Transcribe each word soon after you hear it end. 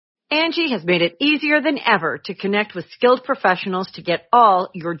Angie has made it easier than ever to connect with skilled professionals to get all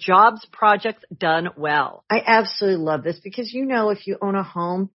your jobs projects done well. I absolutely love this because, if you own a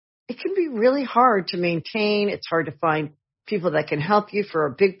home, it can be really hard to maintain. It's hard to find people that can help you for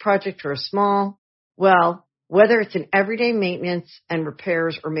a big project or a small. Well, whether it's in everyday maintenance and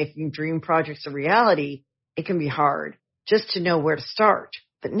repairs or making dream projects a reality, it can be hard just to know where to start.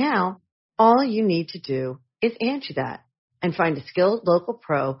 But now, all you need to do is Angie that and find a skilled local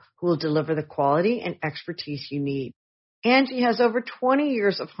pro who will deliver the quality and expertise you need. Angie has over 20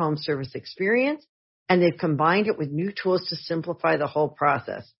 years of home service experience, and they've combined it with new tools to simplify the whole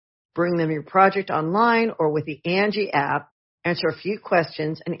process. Bring them your project online or with the Angie app, answer a few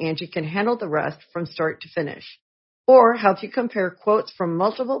questions, and Angie can handle the rest from start to finish. Or help you compare quotes from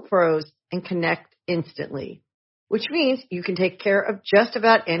multiple pros and connect instantly, which means you can take care of just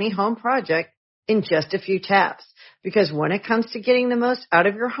about any home project in just a few taps. Because when it comes to getting the most out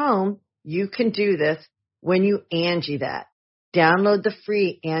of your home, you can do this when you Angie that. Download the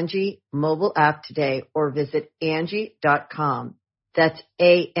free Angie mobile app today or visit Angie.com. That's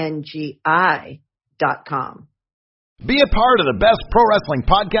ANGI.com. Be a part of the best pro wrestling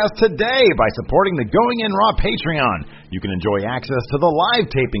podcast today by supporting the Going In Raw Patreon. You can enjoy access to the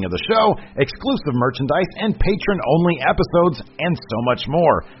live taping of the show, exclusive merchandise, and patron-only episodes, and so much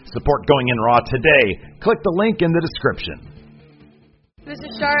more. Support Going In Raw today. Click the link in the description. This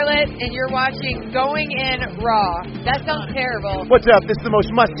is Charlotte, and you're watching Going In Raw. That sounds terrible. What's up? This is the most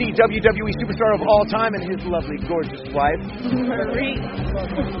must-see WWE superstar of all time and his lovely, gorgeous wife, Marie.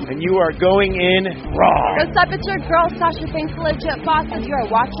 And you are Going In Raw. What's up? It's your girl, Sasha Banks, legit boss, and you are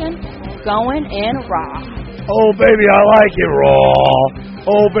watching Going In Raw. Oh, baby, I like it raw.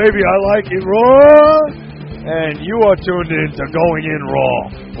 Oh, baby, I like it raw. And you are tuned in to Going In Raw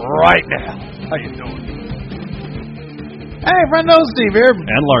right now. How you doing? Hey, friendo, Steve here.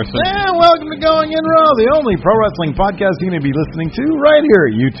 And Larson. And welcome to Going In Raw, the only pro wrestling podcast you're going to be listening to right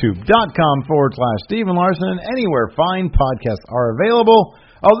here at youtube.com/Steve and Larson, and anywhere fine podcasts are available.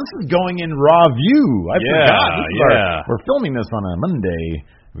 Oh, this is Going In Raw View. I forgot. We're filming this on a Monday.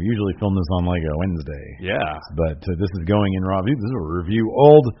 We usually film this on like a Wednesday. Yeah. But this is Going In Raw View. This is a review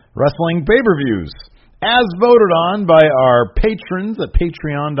old wrestling pay-per-views, as voted on by our patrons at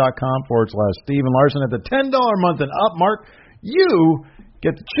patreon.com/Steve and Larson at the $10 a month and up mark. You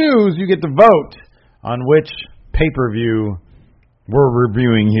get to choose, you get to vote on which pay-per-view we're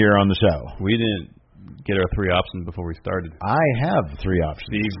reviewing here on the show. We didn't get our three options before we started. I have three options.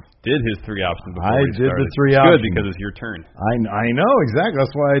 Steve did his three options before we started. I did the three it's options. Good, because it's your turn. I know, exactly.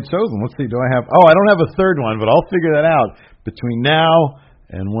 That's why I chose them. Let's see, do I have... Oh, I don't have a third one, but I'll figure that out between now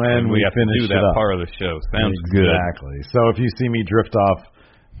and when we have finish to do that it up. part of the show. Sounds exactly. Good. So if you see me drift off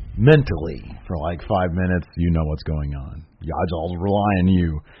mentally for like 5 minutes, you know what's going on. I'll rely on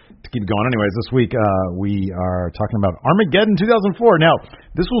you to keep going. Anyways, this week we are talking about Armageddon 2004. Now,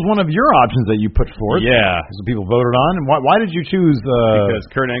 this was one of your options that you put forth. Yeah. Some people voted on. And why did you choose... because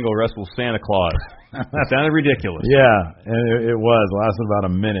Kurt Angle wrestles Santa Claus. It sounded ridiculous. Yeah, and it was. It lasted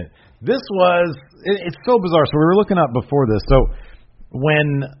about a minute. This was... It's so bizarre. So we were looking up before this. So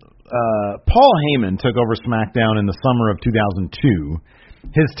when Paul Heyman took over SmackDown in the summer of 2002...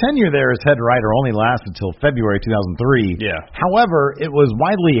 His tenure there as head writer only lasted until February 2003. Yeah. However, it was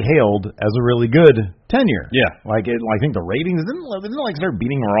widely hailed as a really good tenure. Yeah. I think the ratings didn't start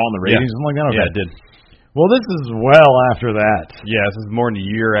beating Raw in the ratings. Yeah. Like that. Okay. Yeah, it did. Well, this is well after that. Yeah, this is more than a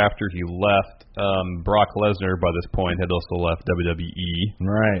year after he left. Brock Lesnar, by this point, had also left WWE.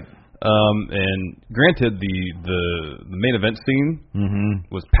 Right. And granted, the main event scene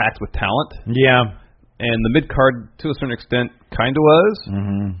was packed with talent. Yeah. And the mid-card, to a certain extent, kind of was.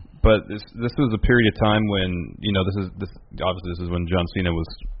 But this was a period of time when, obviously this is when John Cena was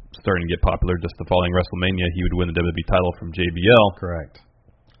starting to get popular. Just the following WrestleMania, he would win the WWE title from JBL. Correct.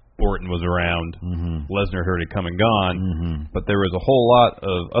 Orton was around. Lesnar had come and gone. But there was a whole lot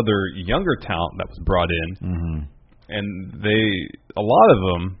of other younger talent that was brought in. And a lot of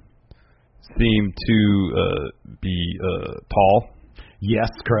them seemed to be tall.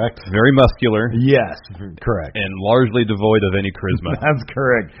 Yes, correct. Very muscular. Yes, correct. And largely devoid of any charisma. That's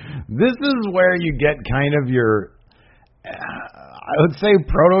correct. This is where you get kind of your, I would say,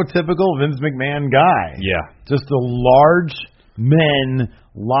 prototypical Vince McMahon guy. Yeah. Just a large men,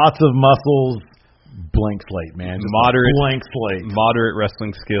 lots of muscles, blank slate, man. Just moderate blank slate. Moderate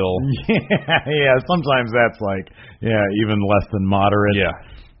wrestling skill. Yeah. Sometimes that's even less than moderate. Yeah.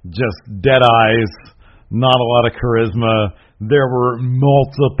 Just dead eyes, not a lot of charisma. There were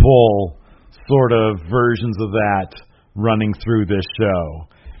multiple sort of versions of that running through this show.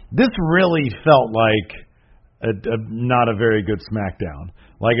 This really felt like not a very good SmackDown.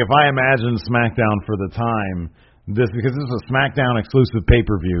 Like, if I imagine SmackDown for the time, because this is a SmackDown exclusive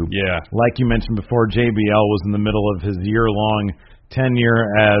pay-per-view. Yeah. Like you mentioned before, JBL was in the middle of his year-long tenure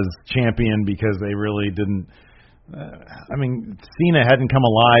as champion because they really didn't. Cena hadn't come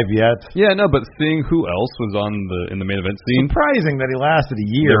alive yet. Yeah, no, but seeing who else was in the main event scene. Surprising that he lasted a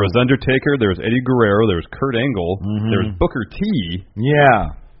year. There was Undertaker, there was Eddie Guerrero, there was Kurt Angle, there was Booker T.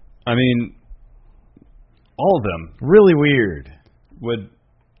 Yeah. I mean, all of them. Really weird. Would,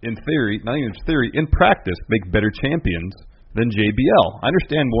 in theory, not even in theory, in practice, make better champions than JBL. I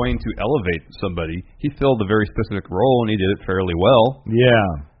understand wanting to elevate somebody. He filled a very specific role, and he did it fairly well.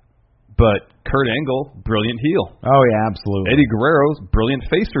 Yeah. But Kurt Angle, brilliant heel. Oh, yeah, absolutely. Eddie Guerrero's brilliant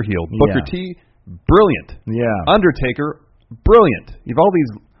face or heel. Booker T, brilliant. Yeah. Undertaker, brilliant. You have all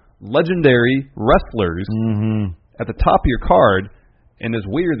these legendary wrestlers at the top of your card, and it's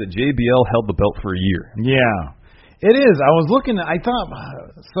weird that JBL held the belt for a year. Yeah. It is. I was looking, I thought,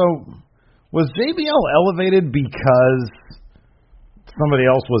 so was JBL elevated because somebody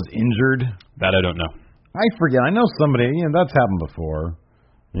else was injured? That I don't know. I forget. I know somebody, that's happened before.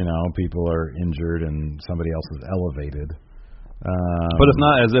 People are injured and somebody else is elevated. But it's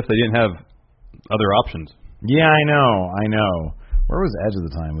not as if they didn't have other options. Yeah, I know. Where was Edge at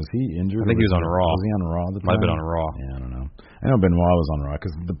the time? Was he injured? I think he was on Raw. Was he on Raw at the time? Might have been on Raw. Yeah, I don't know. I know Benoit was on Raw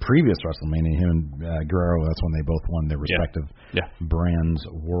because the previous WrestleMania, him and Guerrero, that's when they both won their respective brands'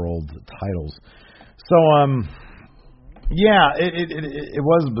 world titles. So, it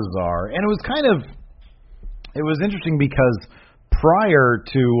was bizarre. And it was interesting because prior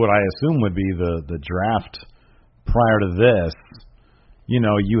to what I assume would be the draft prior to this,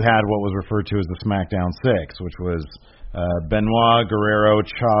 you had what was referred to as the SmackDown 6, which was Benoit, Guerrero,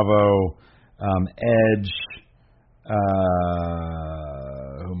 Chavo, Edge.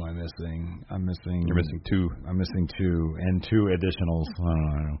 Who am I missing? You're missing two. I'm missing two, and two additionals. I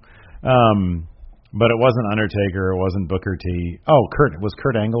don't know. But it wasn't Undertaker. It wasn't Booker T. Oh, was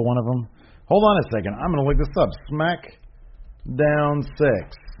Kurt Angle one of them? Hold on a second. I'm going to look this up. SmackDown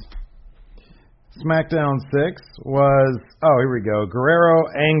 6. SmackDown 6 was, here we go. Guerrero,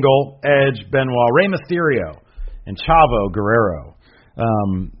 Angle, Edge, Benoit, Rey Mysterio, and Chavo Guerrero.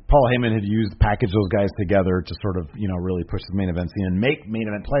 Paul Heyman had packaged those guys together to sort of, really push the main event scene and make main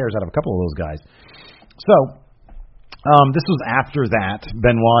event players out of a couple of those guys. So, this was after that.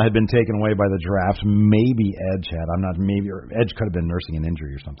 Benoit had been taken away by the draft. Maybe Edge had. Or Edge could have been nursing an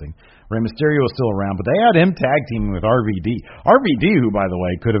injury or something. Rey Mysterio was still around, but they had him tag teaming with RVD. RVD, who, by the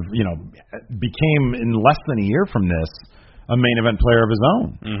way, could have, became in less than a year from this a main event player of his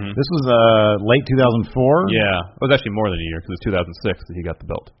own. Mm-hmm. This was late 2004. Yeah, it was actually more than a year because it was 2006 that he got the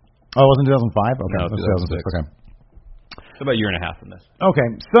belt. Oh, it wasn't 2005? Okay, no, it was 2006. Okay. So about a year and a half from this. Okay,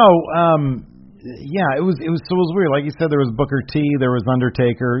 so it was weird. Like you said, there was Booker T, there was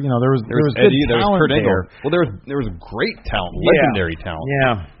Undertaker. There was Eddie, good there was Kurt Angle. there. Well, there was great talent, legendary talent.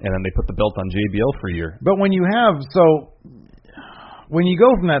 Yeah, and then they put the belt on JBL for a year. But when you go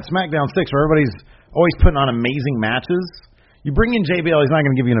from that SmackDown 6 where everybody's always putting on amazing matches, you bring in JBL, he's not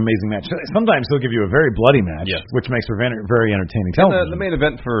going to give you an amazing match. Sometimes he'll give you a very bloody match, which makes for very entertaining television. The main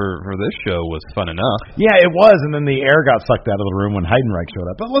event for this show was fun enough. Yeah, it was, and then the air got sucked out of the room when Heidenreich showed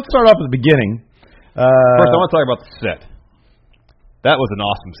up. But let's start off at the beginning. First, I want to talk about the set. That was an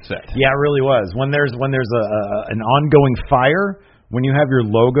awesome set. Yeah, it really was. When there's an ongoing fire, when you have your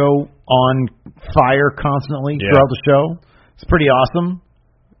logo on fire constantly throughout the show, it's pretty awesome.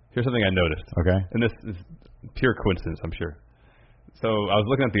 Here's something I noticed. Okay. And this is pure coincidence, I'm sure. So I was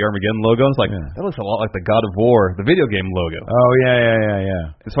looking at the Armageddon logo, and it's like, that looks a lot like the God of War, the video game logo. Oh,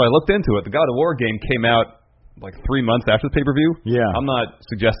 yeah. And so I looked into it. The God of War game came out like 3 months after the pay-per-view. Yeah. I'm not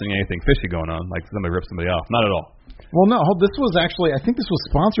suggesting anything fishy going on, like somebody ripped somebody off. Not at all. Well, no, this was actually, I think this was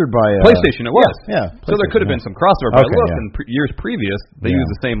sponsored by PlayStation. It was. Yeah. So there could have been some crossover, but I looked, and years previous, they used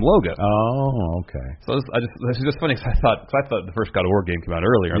the same logo. Oh, okay. So this is just funny, because I thought the first God of War game came out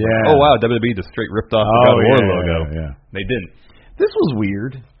earlier. I was like, oh, wow, WWE just straight ripped off the God of War logo. Yeah. They didn't. This was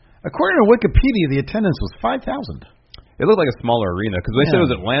weird. According to Wikipedia, the attendance was 5,000. It looked like a smaller arena, because they said it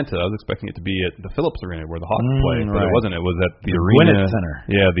was Atlanta. I was expecting it to be at the Phillips Arena where the Hawks play, but it wasn't. It was at the arena. Gwinnett Center.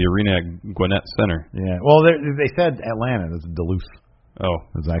 Yeah, the arena at Gwinnett Center. Yeah. Well, they said Atlanta. It's Duluth. Oh,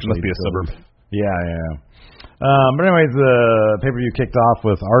 it actually must be a suburb. Yeah. But anyways, the pay-per-view kicked off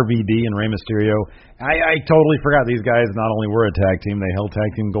with RVD and Rey Mysterio. I totally forgot these guys not only were a tag team, they held tag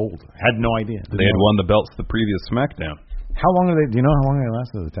team gold. Had no idea. They had won the belts the previous SmackDown. How long do you know how long they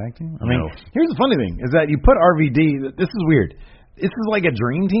lasted as a tag team? I mean, here's the funny thing, is that you put RVD, this is weird. This is like a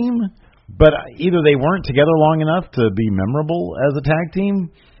dream team, but either they weren't together long enough to be memorable as a tag team,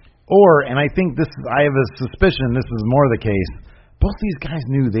 or, and I think I have a suspicion this is more the case, both these guys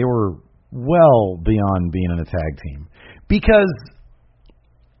knew they were well beyond being in a tag team because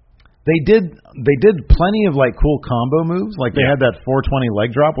they did plenty of like cool combo moves. Like they had that 420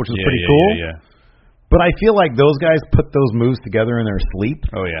 leg drop, which was pretty cool. Yeah. But I feel like those guys put those moves together in their sleep.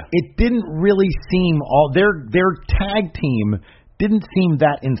 Oh yeah. It didn't really seem their tag team didn't seem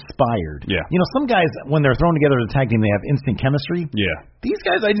that inspired. Yeah. You know, some guys when they're thrown together as a tag team, they have instant chemistry. Yeah. These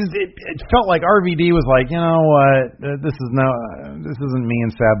guys, it felt like RVD was like, you know what, this isn't me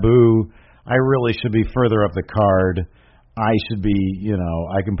and Sabu. I really should be further up the card. I should be, you know,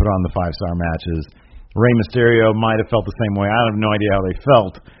 I can put on the 5-star matches. Rey Mysterio might have felt the same way. I have no idea how they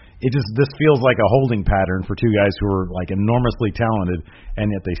felt. This feels like a holding pattern for two guys who are like enormously talented, and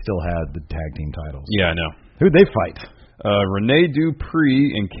yet they still had the tag team titles. Yeah, I know. Who'd they fight? Rene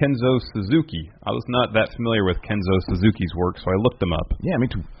Dupree and Kenzo Suzuki. I was not that familiar with Kenzo Suzuki's work, so I looked them up. Yeah, me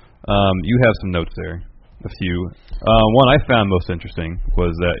too. You have some notes there. A few. One I found most interesting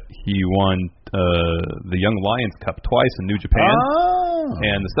was that he won the Young Lions Cup twice in New Japan. Oh.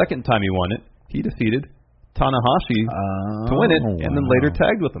 And the second time he won it, he defeated Tanahashi to win it, and then later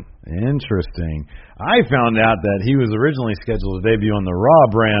tagged with him. Interesting. I found out that he was originally scheduled to debut on the Raw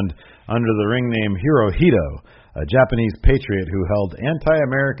brand under the ring name Hirohito, a Japanese patriot who held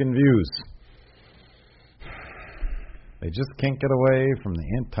anti-American views. They just can't get away from the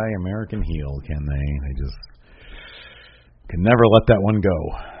anti-American heel, can they? They just can never let that one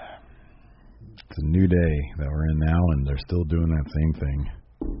go. It's a new day that we're in now, and they're still doing that same thing.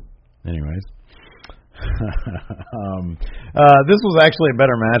 Anyways. This was actually a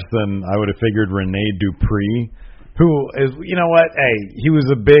better match than I would have figured. Rene Dupree, who is, you know what? Hey, he was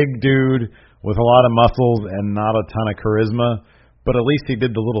a big dude with a lot of muscles and not a ton of charisma. But at least he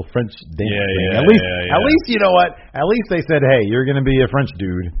did the little French dance thing. At least you know what? At least they said, "Hey, you're going to be a French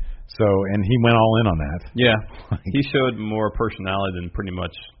dude." So, and he went all in on that. Yeah, he showed more personality than pretty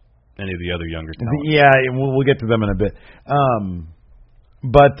much any of the other younger talents. Yeah, we'll get to them in a bit.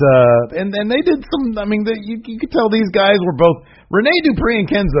 But they did some. I mean, you could tell these guys were both Rene Dupree and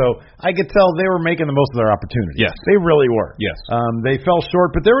Kenzo. I could tell they were making the most of their opportunities. Yes, they really were. Yes, they fell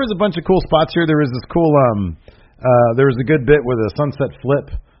short, but there was a bunch of cool spots here. There was this cool. There was a good bit with a sunset flip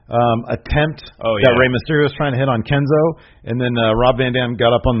attempt that Rey Mysterio was trying to hit on Kenzo, and then Rob Van Dam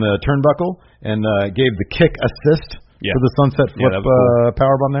got up on the turnbuckle and gave the kick assist for the sunset flip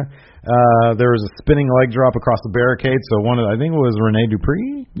powerbomb there. There was a spinning leg drop across the barricade, so I think it was Rene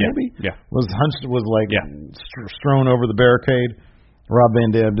Dupree, maybe? Yeah. Was strewn over the barricade. Rob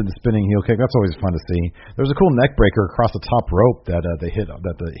Van Dam did the spinning heel kick. That's always fun to see. There was a cool neck breaker across the top rope that the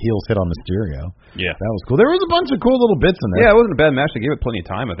heels hit on Mysterio. Yeah. That was cool. There was a bunch of cool little bits in there. Yeah, it wasn't a bad match. They gave it plenty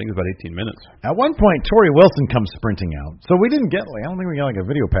of time. I think it was about 18 minutes. At one point, Tori Wilson comes sprinting out. So we didn't get, I don't think we got like a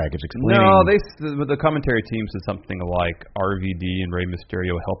video package explaining. No, the commentary team said something like RVD and Rey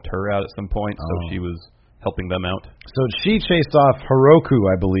Mysterio helped her out at some point, so she was helping them out. So she chased off Hiroku,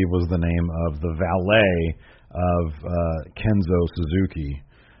 I believe was the name of the valet of Kenzo Suzuki.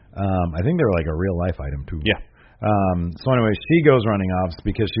 I think they were like a real life item too. Yeah. So anyway, she goes running off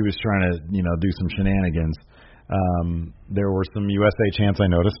because she was trying to, do some shenanigans. There were some USA chants I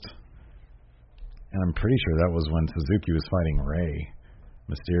noticed, and I'm pretty sure that was when Suzuki was fighting Rey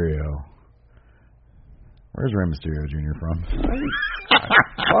Mysterio. Where's Rey Mysterio Jr. from?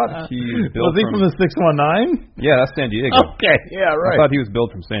 I thought he was he from the 619? Yeah, that's San Diego. Okay, yeah, right. I thought he was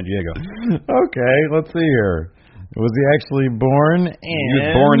billed from San Diego. Okay, let's see here. Was he actually born in... He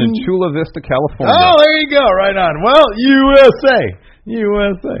was born in Chula Vista, California. Oh, there you go, right on. Well, USA.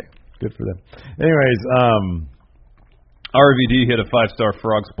 Good for them. Anyways, RVD hit a 5-star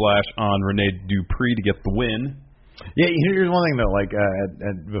frog splash on Rene Dupree to get the win. Yeah, here's one thing though, like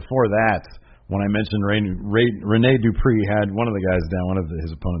before that, when I mentioned Rene Dupree had one of the guys down, one of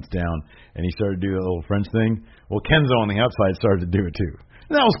his opponents down, and he started to do a little French thing. Well, Kenzo on the outside started to do it too.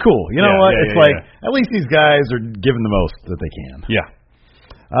 And that was cool. You know what? It's at least these guys are giving the most that they can. Yeah.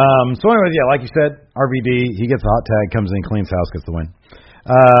 So anyways, like you said, RVD, he gets a hot tag, comes in, cleans house, gets the win.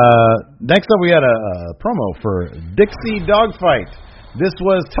 Next up, we had a promo for Dixie Dogfight. This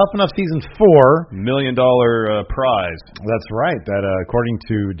was Tough Enough Season 4. $1 million prize. That's right. That according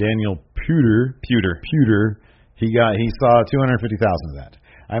to Daniel Puder, he saw $250,000 of that.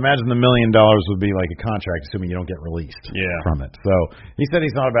 I imagine the $1 million would be like a contract, assuming you don't get released from it. So he said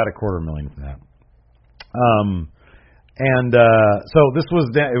he's not about $250,000 from that. So this was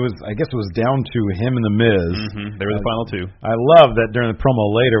I guess it was down to him and the Miz. Mm-hmm. They were the final two. I love that during the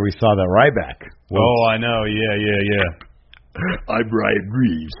promo later we saw that Ryback. Oh, I know. Yeah. I'm Ryan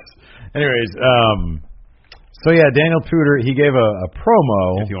Reeves. Anyways, so Daniel Puder, he gave a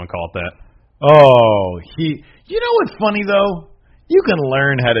promo. If you want to call it that. Oh, you know what's funny though? You can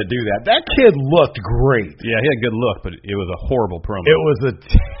learn how to do that. That kid looked great. Yeah, he had a good look, but it was a horrible promo. It was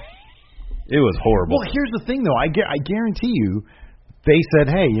It was horrible. Well, here's the thing, though. I guarantee you, they said,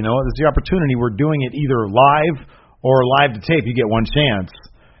 hey, you know, this is the opportunity. We're doing it either live or live to tape. You get one chance.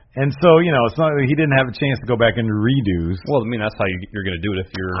 And so, you know, it's not he didn't have a chance to go back into redos. Well, I mean, that's how you're going to do it if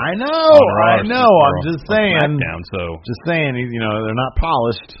you're. I know. I'm just saying. SmackDown, just saying. You know, they're not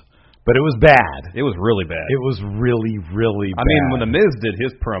polished, but it was bad. It was really bad. It was really, really bad. I mean, when the Miz did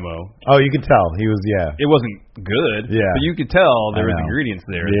his promo. Oh, you could tell he was. Yeah. It wasn't good. Yeah. But you could tell there was ingredients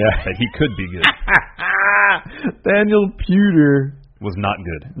there. Yeah. That he could be good. Daniel Puder was not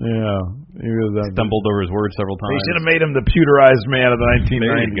good. Yeah. He was stumbled over his words several times. They should have made him the pewterized man of the 1990s.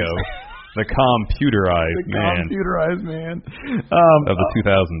 There you go. The computerized man. Computerized man. Of the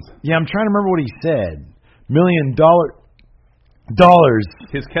 2000s. Yeah, I'm trying to remember what he said. $1 million.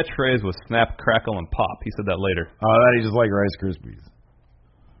 His catchphrase was snap, crackle, and pop. He said that later. Oh, that he just liked Rice Krispies.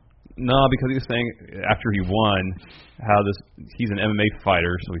 No, because he was saying after he won, how he's an MMA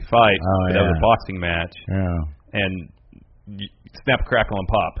fighter, so he fights. That was a boxing match. Yeah. And snap, crackle, and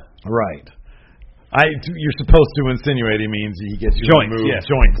pop. Right. You're supposed to insinuate he means he gets you joints, to move. Yes.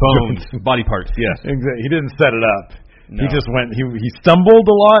 Joints, bones, body parts. Yes. Exactly. He didn't set it up. No. He just went. He stumbled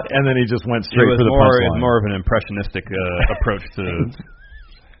a lot, and then he just went straight for the punchline. More of an impressionistic approach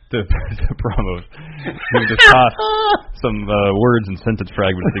to promos. He would just toss some words and sentence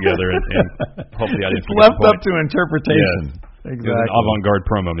fragments together, and hope the audience. It's left up to interpretation. Yes. Exactly. An avant-garde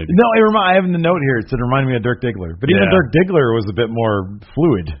promo, maybe. No, I have the note here. It said it reminded me of Dirk Diggler, but even Dirk Diggler was a bit more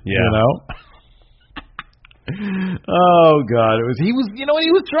fluid. Yeah. You know. Oh God, he was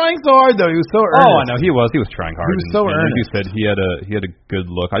trying so hard though. He was so earnest. Oh, I know he was trying hard. He was so earnest. Like you said, he had a good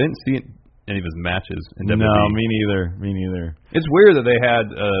look. I didn't see any of his matches in WWE. No, me neither. It's weird that they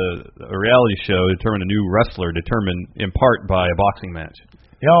had a reality show determine a new wrestler determined in part by a boxing match.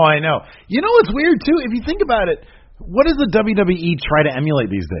 Oh, I know. You know what's weird too? If you think about it, what does the WWE try to emulate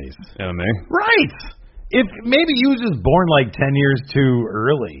these days? MMA. Right. If maybe he was just born like 10 years too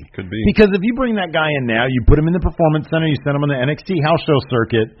early. Could be. Because if you bring that guy in now, you put him in the Performance Center, you send him on the NXT house show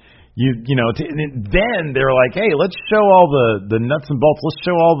circuit, then they're like, hey, let's show all the nuts and bolts. Let's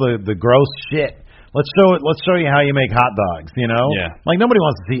show all the gross shit. Let's show you how you make hot dogs, you know? Yeah. Like nobody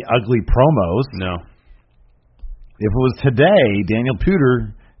wants to see ugly promos. No. If it was today, Daniel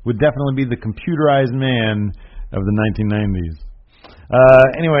Puder would definitely be the computerized man of the 1990s.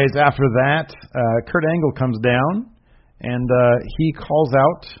 Anyways, after that, Kurt Angle comes down, and he calls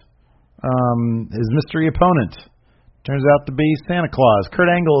out his mystery opponent. Turns out to be Santa Claus. Kurt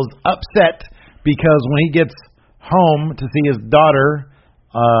Angle is upset because when he gets home to see his daughter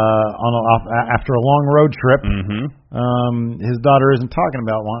after a long road trip, his daughter isn't talking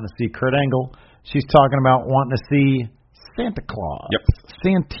about wanting to see Kurt Angle. She's talking about wanting to see Santa Claus. Yep.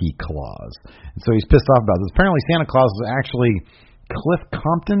 Santa Claus. And so he's pissed off about this. Apparently Santa Claus was actually Cliff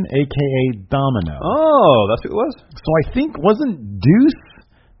Compton, a.k.a. Domino. Oh, that's who it was? So I think, wasn't Deuce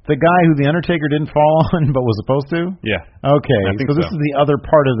the guy who The Undertaker didn't fall on but was supposed to? Yeah. Okay, I think so this is the other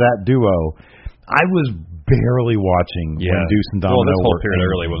part of that duo. I was barely watching when Deuce and Domino were. Well, this whole period I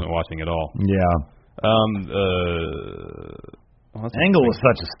angry. really wasn't watching at all. Yeah. Angle was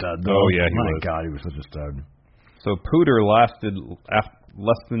such a stud, though. Oh, yeah, he My was. God, he was such a stud. So Puder lasted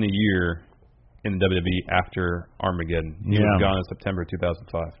less than a year in the WWE after Armageddon. He was gone in September 2005.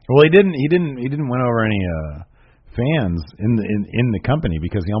 Well, he didn't win over any fans in the company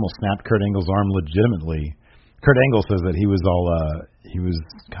because he almost snapped Kurt Angle's arm legitimately. Kurt Angle says that he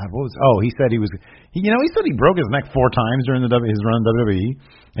said he broke his neck 4 times during his run in WWE,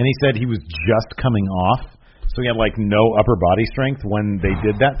 and he said he was just coming off, so he had like no upper body strength when they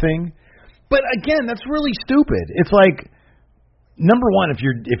did that thing. But again, that's really stupid. It's like, number one, if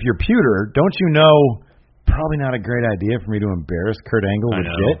you're Puder, don't you know probably not a great idea for me to embarrass Kurt Angle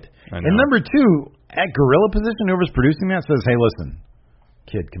legit? I know. And number two, at Gorilla Position, whoever's producing that says, hey, listen,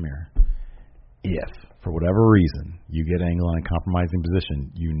 kid, come here. If, for whatever reason, you get Angle in a compromising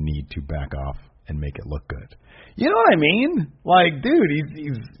position, you need to back off and make it look good. You know what I mean? Like, dude,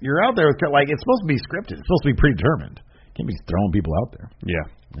 you're out there with, like, it's supposed to be scripted. It's supposed to be predetermined. You can't be throwing people out there. Yeah.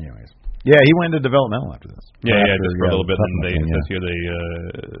 Anyways. Yeah, he went into developmental after this. Yeah, just for a little bit, and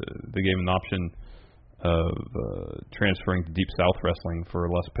they gave him an option of transferring to Deep South Wrestling for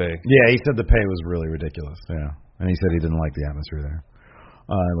less pay. Yeah, he said the pay was really ridiculous. Yeah, and he said he didn't like the atmosphere there.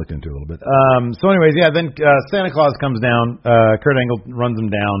 I looked into it a little bit. So, anyways, then Santa Claus comes down. Kurt Angle runs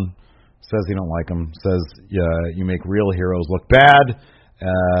him down. Says he don't like him. Says you make real heroes look bad.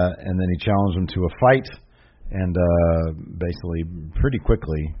 And then he challenged him to a fight, and basically pretty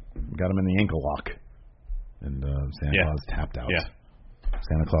quickly got him in the ankle lock, and Santa Claus tapped out. Yeah.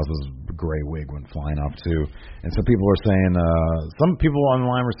 Santa Claus's gray wig went flying off too. And so people were saying, some people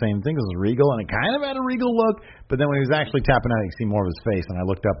online were saying, I think it was Regal, and it kind of had a Regal look, but then when he was actually tapping out, you could see more of his face, and I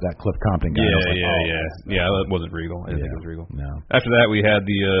looked up that Cliff Compton guy. Yeah, that wasn't Regal. I didn't think it was Regal. No. After that, we had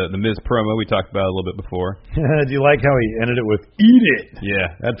the Miz promo we talked about a little bit before. Do you like how he ended it with, eat it?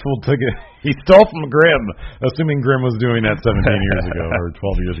 Yeah. That fool took it. He stole from Grimm, assuming Grimm was doing that 17 years ago, or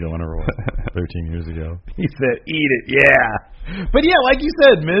 12 years ago, whenever it was, 13 years ago. He said, eat it, yeah. But yeah, like you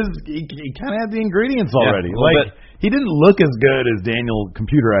said, Miz, he kind of had the ingredients already. Yeah, he didn't look as good as Daniel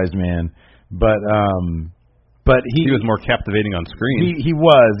Computerized Man, but he was more captivating on screen. He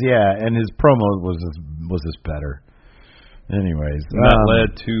was, yeah, and his promo was just better. Anyways, that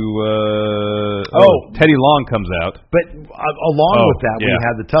led to Teddy Long comes out. But along with that, we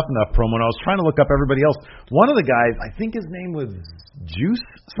had the Tough Enough promo, and I was trying to look up everybody else. One of the guys, I think his name was Juice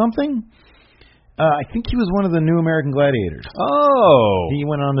something. I think he was one of the New American Gladiators. Oh, he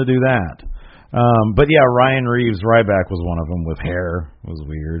went on to do that. But yeah, Ryan Reeves Ryback was one of them with hair. It was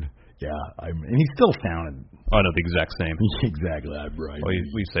weird. Yeah, and he still sounded. Oh no, the exact same. Exactly, I'm right. Well,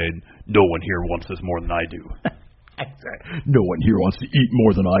 we say no one here wants this more than I do. No one here wants to eat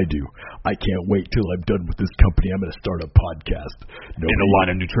more than I do. I can't wait till I'm done with this company. I'm going to start a podcast. In a line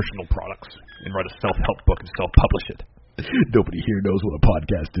of nutritional products and write a self-help book and self-publish it. Nobody here knows what a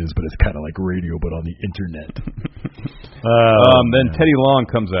podcast is, but it's kind of like radio, but on the internet. Then Teddy Long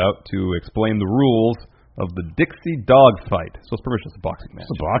comes out to explain the rules of the Dixie Dog Fight. So it's pretty much just a boxing match.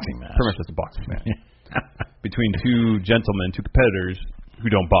 It's a boxing match. Pretty much just a boxing match. Between two gentlemen, two competitors who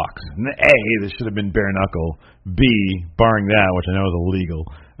don't box. A, this should have been bare knuckle. B, barring that, which I know is illegal,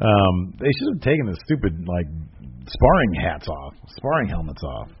 they should have taken the stupid sparring hats off, sparring helmets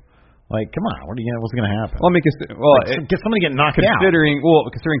off. Like, come on, what's going to happen? Well, I mean, get somebody get knocked out. Considering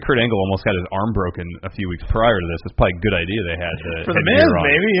Kurt Angle almost got his arm broken a few weeks prior to this, it's probably a good idea they had to for the Miz,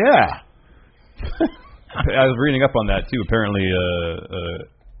 maybe, yeah. I was reading up on that too. Apparently,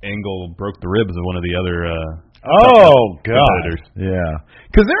 Angle broke the ribs of one of the other. God! Competitors. Yeah,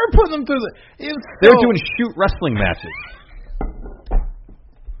 because they were putting them through they were doing shoot wrestling matches.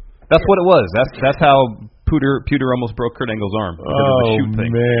 That's what it was. That's how Pewter almost broke Kurt Angle's arm because of the shoot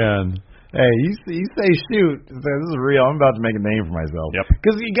thing. Man. Hey, you say shoot. This is real. I'm about to make a name for myself. Yep.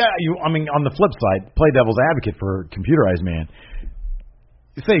 Because on the flip side, play devil's advocate for Computerized Man.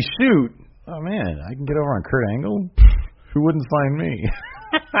 You say shoot. Oh man, I can get over on Kurt Angle. Who wouldn't sign me?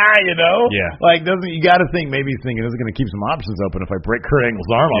 Yeah. Like, you got to think, maybe he's thinking, this is going to keep some options open if I break Kurt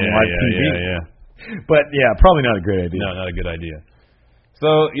Angle's arm on live TV. Yeah. But, yeah, probably not a great idea. No, not a good idea.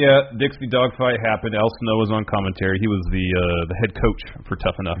 So, yeah, Dixie Dog Fight happened. Al Snow was on commentary. He was the head coach for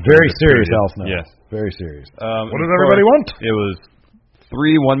Tough Enough. Very serious, Al Snow. Yes. Very serious. What does everybody want? It was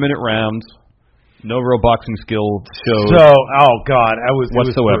 3 1-minute rounds. No real boxing skill showed. So, God, it was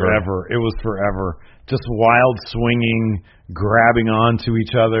whatsoever. It was forever. Just wild swinging, grabbing onto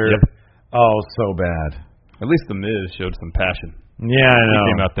each other. Yep. Oh, so bad. At least the Miz showed some passion. Yeah, I know. He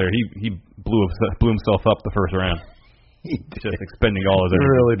came out there. He blew himself up the first round. Just expending all his energy.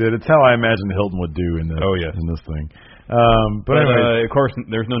 He really did. It's how I imagined Hilton would do in this. In this thing. But anyway, of course,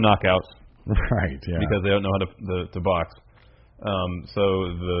 there's no knockouts. Right. Yeah. Because they don't know how to box.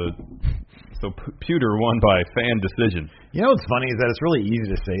 So Pewter won by fan decision. You know what's funny is that it's really easy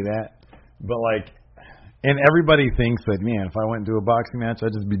to say that, but and everybody thinks that, man, if I went into a boxing match,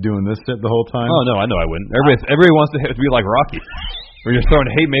 I'd just be doing this shit the whole time. Oh no, I know I wouldn't. Everybody wants to be like Rocky, where you're throwing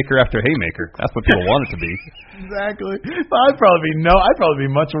haymaker after haymaker. That's what people want it to be. Exactly. I'd probably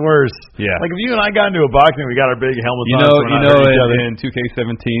be much worse. Yeah. Like if you and I got into a boxing, we got our big helmets on. In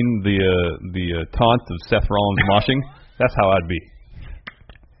 2K17, the taunt of Seth Rollins moshing. That's how I'd be.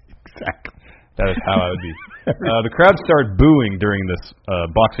 Exactly. That is how I would be. The crowd started booing during this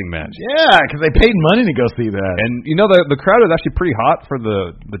boxing match. Yeah, because they paid money to go see that. And the crowd was actually pretty hot for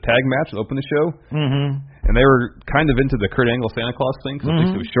the tag match that opened the show. Mm-hmm. And they were kind of into the Kurt Angle Santa Claus thing, because at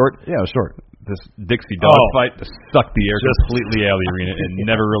least it was short. Yeah, it was short. This Dixie Dog Fight just sucked the air completely out of the arena and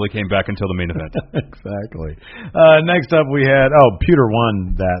never really came back until the main event. Exactly. Next up we had, Pewter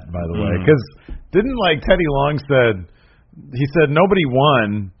won that, by the way, because didn't Teddy Long he said nobody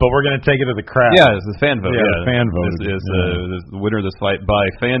won, but we're going to take it to the crowd. Yeah, it's the fan vote. Yeah, the fan vote. This is the winner of this fight by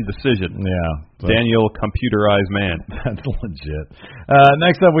fan decision. Yeah. Daniel Computerized Man. That's legit.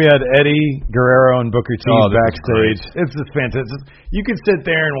 Next up, we had Eddie Guerrero and Booker T backstage. It's just fantastic. You can sit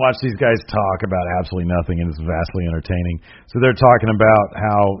there and watch these guys talk about absolutely nothing, and it's vastly entertaining. So they're talking about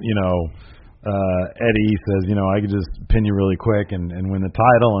how, Eddie says, I could just pin you really quick and win the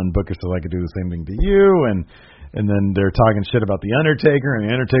title, and Booker says I could do the same thing to you, and then they're talking shit about The Undertaker, and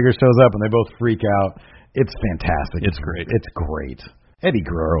The Undertaker shows up, and they both freak out. It's fantastic. It's great. It's great. Eddie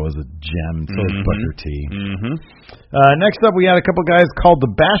Guerrero was a gem. So was Booker T. Mm-hmm. Next up, we had a couple guys called the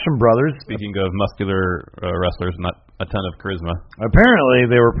Basham Brothers. Speaking of muscular wrestlers, not a ton of charisma. Apparently,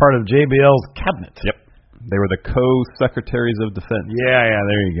 they were part of JBL's cabinet. Yep. They were the co-secretaries of defense. Yeah,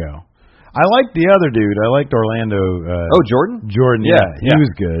 there you go. I liked the other dude. I liked Orlando. Jordan? Jordan, yeah. He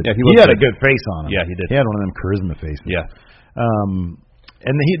was good. Yeah, he had a good face on him. Yeah, he did. He had one of them charisma faces. Yeah. And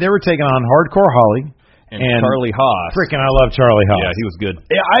they were taking on Hardcore Holly. And Charlie Haas. Freaking, I love Charlie Haas. Yeah, he was good.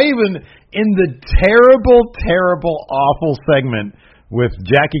 I even, in the terrible, awful segment with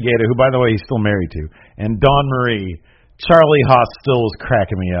Jackie Gator, who, by the way, he's still married to, and Dawn Marie, Charlie Haas still was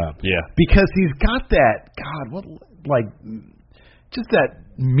cracking me up. Yeah. Because he's got that, just that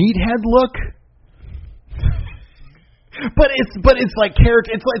meathead look. but it's like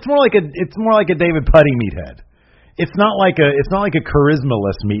character. It's more like a David Putty meathead. It's not like a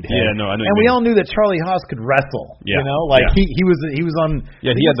charisma-less meathead. Yeah, no, I know. And we all knew that Charlie Haas could wrestle. Yeah. You know, he was on.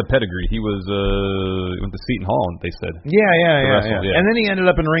 Yeah, he had the pedigree. He was went to Seton Hall, they said. Yeah. And then he ended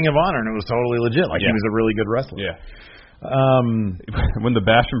up in Ring of Honor, and it was totally legit. He was a really good wrestler. Yeah. When the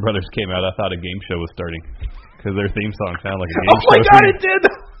Basham Brothers came out, I thought a game show was starting because their theme song sounded like a game show. Oh my God, it did.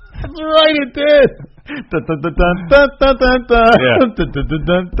 That's right, it did. And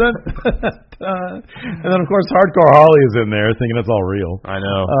then, of course, Hardcore Holly is in there thinking it's all real. I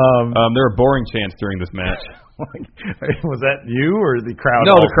know. There were boring chants during this match. Was that you or the crowd?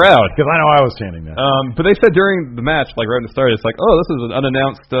 No, the crowd. Because I know I was chanting that. But they said during the match, right when it started, it's like, oh, this is an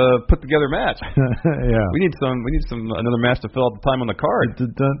unannounced, put together match. Yeah. We need another match to fill out the time on the card.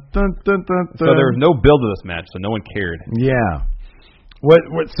 So there was no build to this match, so no one cared. Yeah.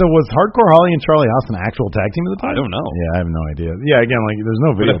 So was Hardcore Holly and Charlie Haas an actual tag team at the time? I don't know. Yeah, I have no idea. Yeah, again, there's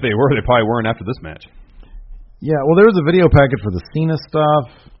no video. But if they were, they probably weren't after this match. Yeah, well, there was a video package for the Cena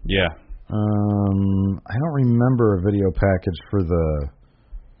stuff. Yeah. I don't remember a video package for the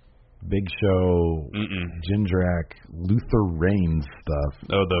Big Show, Jindrak, Luther Reigns stuff.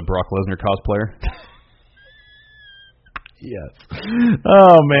 Oh, the Brock Lesnar cosplayer? Yes.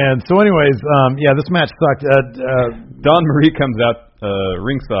 Oh, man. So anyways, this match sucked. Dawn Marie comes out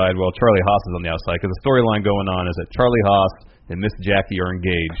ringside while Charlie Haas is on the outside because the storyline going on is that Charlie Haas and Miss Jackie are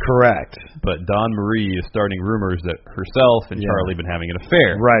engaged. Correct. But Dawn Marie is starting rumors that herself and Charlie have been having an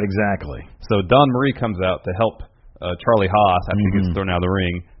affair. Right, exactly. So Dawn Marie comes out to help Charlie Haas after he gets thrown out of the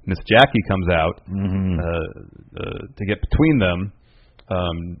ring. Miss Jackie comes out to get between them.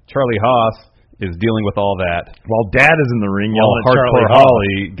 Charlie Haas is dealing with all that. While Dad is in the ring yelling at Hardcore Charlie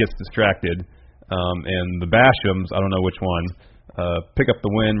Holly gets distracted. And the Bashams, I don't know which one, pick up the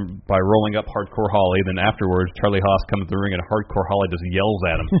win by rolling up Hardcore Holly. Then afterwards, Charlie Haas comes to the ring and Hardcore Holly just yells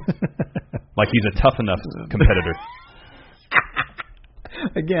at him. Like he's a tough enough competitor.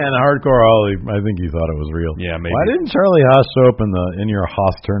 Again, Hardcore Holly, I think he thought it was real. Yeah, maybe. Why didn't Charlie Haas show up in your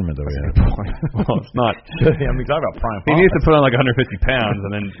Haas tournament that we had? Well, it's not. I mean, talk about prime. He needs to put on like 150 pounds and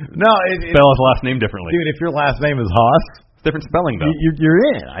then spell his last name differently. Dude, if your last name is Haas, it's different spelling though.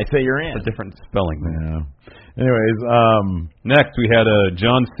 You're in. I say you're in. It's a different spelling. Yeah. Anyways, next we had a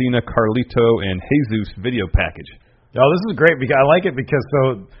John Cena, Carlito, and Jesus video package. Oh, this is great because I like it because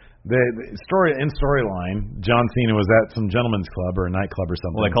the storyline, John Cena was at some gentleman's club or a nightclub or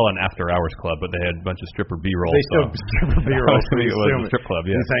something. Well, they call it an after-hours club, but they had a bunch of stripper B-roll. They still stripper B-roll. It was a strip club,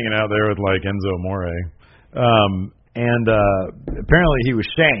 yeah. He's hanging out there with like Enzo Amore. And apparently he was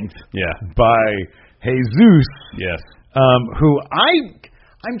shanked by Jesus. Yes. Who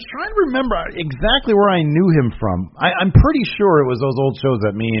I'm trying to remember exactly where I knew him from. I'm pretty sure it was those old shows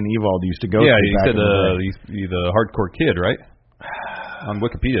that me and Ewald used to go to. Yeah, you said the Hardcore Kid, right? On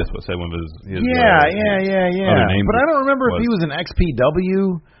Wikipedia, that's what said one of his yeah. But I don't remember if he was in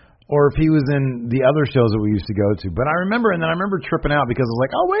XPW or if he was in the other shows that we used to go to. But I remember, and then I remember tripping out because I was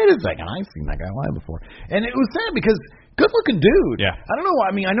like, oh, wait a second, I've seen that guy live before. And it was sad because good-looking dude. Yeah. I don't know.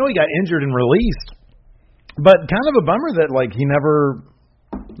 I mean, I know he got injured and released, but kind of a bummer that like they never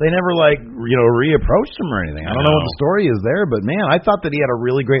reapproached him or anything. I don't know what the story is there, but man, I thought that he had a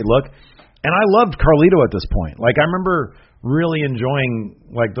really great look, and I loved Carlito at this point. Like I remember really enjoying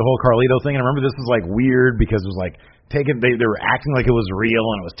like the whole Carlito thing. And I remember this was like weird because it was like they were acting like it was real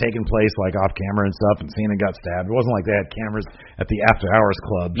and it was taking place like off camera and stuff. And Cena got stabbed. It wasn't like they had cameras at the After Hours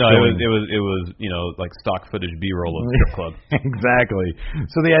Club. No, it was like stock footage B-roll of the strip club. Exactly.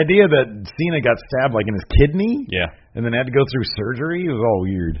 So the idea that Cena got stabbed like in his kidney, and then had to go through surgery, it was all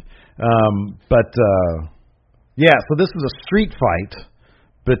weird. So this was a street fight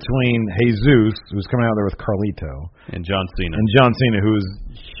between Jesus, who's coming out there with Carlito, and John Cena. Who's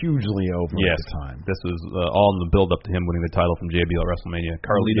hugely over at the time. This was all in the build-up to him winning the title from JBL at WrestleMania.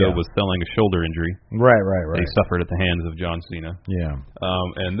 Carlito was selling a shoulder injury. Right. He suffered at the hands of John Cena. Yeah.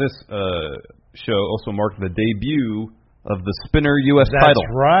 And this show also marked the debut of the Spinner U.S. title.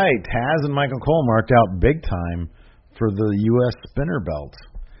 That's right. Taz and Michael Cole marked out big time for the U.S. Spinner belt.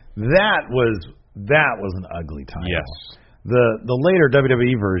 That was an ugly title. Yes. The later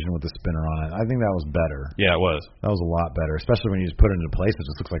WWE version with the spinner on it, I think that was better. Yeah, it was. That was a lot better, especially when you just put it into place. It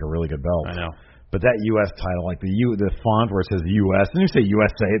just looks like a really good belt. I know. But that U.S. title, like the font where it says U.S., didn't you say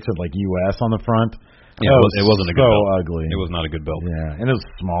USA? It said like U.S. on the front. Yeah, it wasn't a good belt. So ugly. It was not a good belt. Yeah, and it was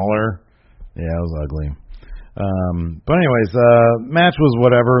smaller. Yeah, it was ugly. But anyways, match was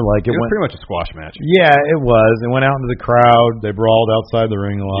whatever. Like it was went pretty much a squash match. Yeah, it was. It went out into the crowd. They brawled outside the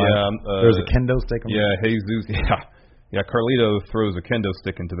ring a lot. Yeah, there was a kendo stick. Jesus. Yeah, Carlito throws a kendo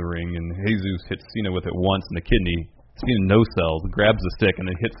stick into the ring, and Jesus hits Cena with it once in the kidney. Cena no-sells, grabs the stick, and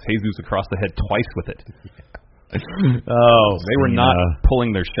then hits Jesus across the head twice with it. They were not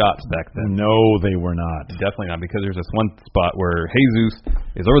pulling their shots back then. No, they were not. Definitely not, because there's this one spot where Jesus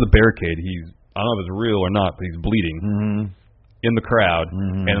is over the barricade. I don't know if it's real or not, but he's bleeding in the crowd,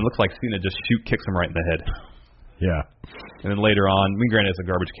 and it looks like Cena just kicks him right in the head. Yeah. And then later on, granted, it's a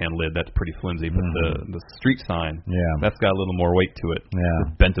garbage can lid. That's pretty flimsy. But the street sign, that's got a little more weight to it. Yeah.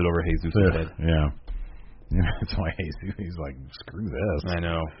 Just bent it over Jesus' head. Yeah. That's why he's like, screw this. I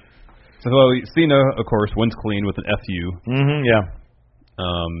know. So Cena, of course, wins clean with an FU. Yeah.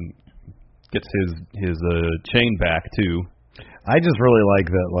 Gets his chain back, too. I just really like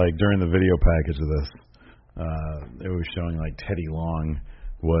that, like, during the video package of this, it was showing, like, Teddy Long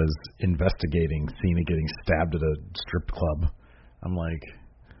was investigating Cena getting stabbed at a strip club. I'm like,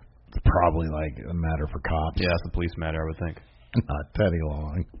 it's probably like a matter for cops. Yeah, it's a police matter, I would think. Not Teddy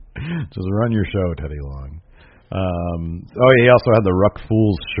Long. Just run your show, Teddy Long. He also had the Ruck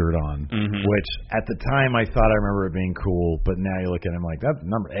Fools shirt on, which at the time I thought I remember it being cool, but now you look at him like, that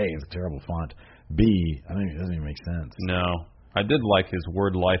number A is a terrible font. B, I mean, it doesn't even make sense. No. I did like his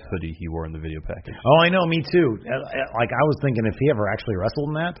Word Life hoodie he wore in the video package. Oh, I know, me too. Like, I was thinking if he ever actually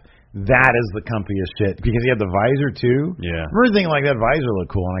wrestled in that is the comfiest shit. Because he had the visor, too. Yeah. I remember thinking, like, that visor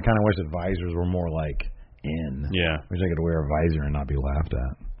looked cool, and I kind of wish that visors were more, like, in. Yeah. Wish I could wear a visor and not be laughed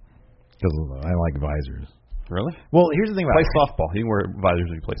at. Because I like visors. Really? Well, here's the thing about play softball. You can wear visors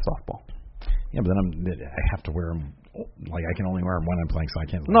when you play softball. Yeah, but then I have to wear them. Like, I can only wear them when I'm playing, so I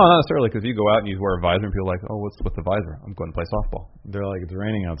can't. No, not necessarily, because you go out and you wear a visor, and people are like, oh, what's with the visor? I'm going to play softball. They're like, it's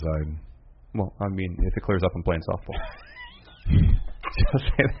raining outside. Well, I mean, if it clears up, I'm playing softball. Just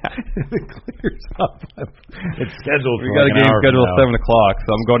say that. If it clears up. It's scheduled for we got like a game scheduled at 7 o'clock, so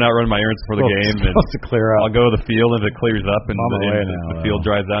I'm going out running my errands for the game. It's supposed to clear up. I'll go to the field, and if it clears up and the field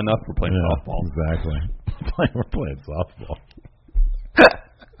dries out enough, we're playing softball. Exactly. We're playing softball.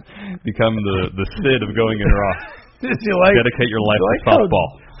 Become the Sid of going in Raw. Did you like dedicate your life to softball?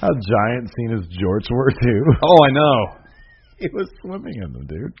 How giant Cena's jorts were too. Oh, I know. He was swimming in them,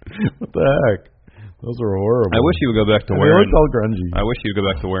 dude. What the heck? Those are horrible. I wish he would go back to wearing. They looked all grungy. I wish he would go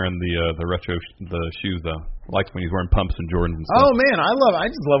back to wearing the retro shoes though. Like when he's wearing pumps and Jordans and stuff. Oh man, I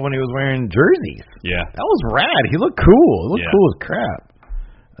just love when he was wearing jerseys. Yeah, that was rad. He looked cool. It looked cool as crap.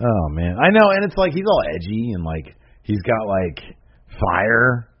 Oh man, I know, and it's like he's all edgy and like he's got like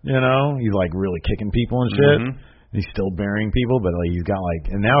fire. You know, he's like really kicking people and shit. He's still burying people, but like he's got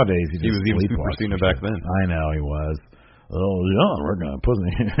like, and nowadays he was even Super Cena back then. I know he was. Oh yeah, we're gonna put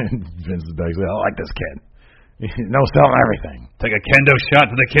him. Vince is back. I like this kid. No selling everything. Take a kendo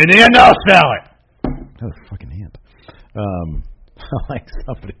shot to the kidney and no sell it. That was fucking ant. Like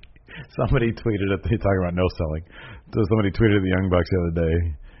somebody tweeted at they talking about no selling. So somebody tweeted at the Young Bucks the other day,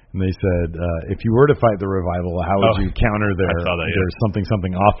 and they said, if you were to fight the Revival, how would you counter their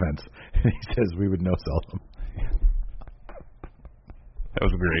something offense? And he says we would no sell them. That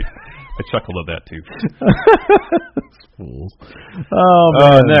was great. I chuckled at that too. Fools. Oh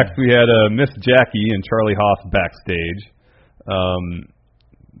man. Next we had Miss Jackie and Charlie Haas backstage.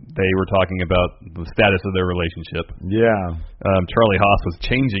 They were talking about the status of their relationship. Yeah. Charlie Haas was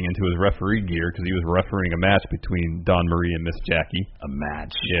changing into his referee gear because he was refereeing a match between Dawn Marie and Miss Jackie. A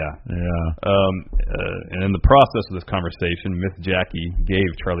match. Yeah. Yeah. And in the process of this conversation, Miss Jackie gave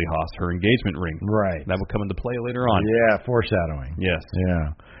Charlie Haas her engagement ring. Right. That would come into play later on. Yeah, foreshadowing. Yes.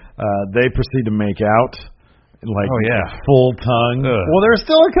 Yeah. They proceed to make out, like full tongue. Well, there's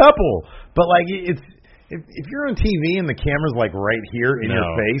still a couple, but like it's. If you're on TV and the camera's like right here in your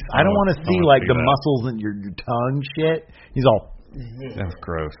face, I don't want to see like the muscles and your tongue shit. He's all That was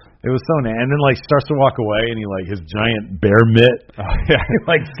gross. It was so nasty. And then like starts to walk away, and he like his giant bear mitt, he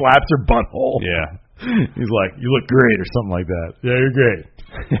like slaps her butthole. Yeah. He's like, "You look great," or something like that. Yeah, you're great.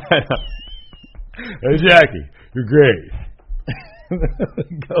 Hey Jackie, you're great.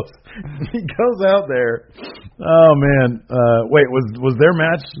 he goes out there. Oh man, wait, was their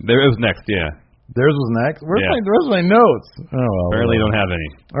match? There it was next. Yeah. Theirs was next. Where's my notes? Oh, well, Apparently, you don't have any.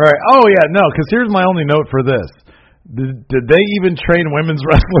 All right. Oh yeah, no, because here's my only note for this. Did they even train women's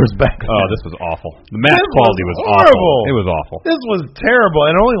wrestlers back then? Oh, this was awful. The match quality was horrible. Awful. It was awful. This was terrible.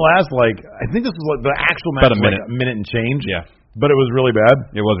 And it only lasts I think this was like the actual match about a minute. Like a minute and change. Yeah. But it was really bad.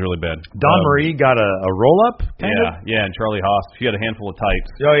 It was really bad. Dawn Marie got a roll up. Yeah, and Charlie Haas. She had a handful of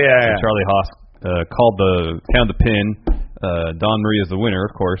tights. Oh yeah. And Charlie Haas called the pin. Dawn Marie is the winner,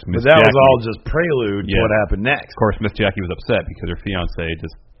 of course. But that was all just prelude to what happened next. Of course, Miss Jackie was upset because her fiance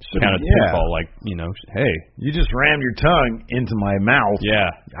just counted pinfall like, hey. You just rammed your tongue into my mouth. Yeah.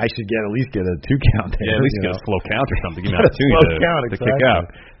 I should at least get a 2 count. Yeah, at least get a slow count or something. Give me a 2 to kick out.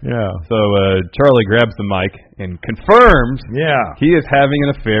 Yeah. So Charlie grabs the mic and confirms he is having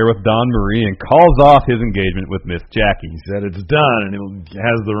an affair with Dawn Marie and calls off his engagement with Miss Jackie. He said it's done, and he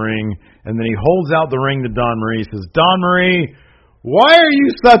has the ring, and then he holds out the ring to Dawn Marie. He says, "Dawn Marie, why are you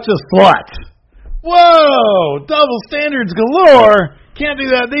such a slut?" Whoa! Double standards galore. Can't do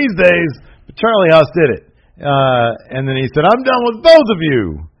that these days. But Charlie Haas did it. And then he said, "I'm done with both of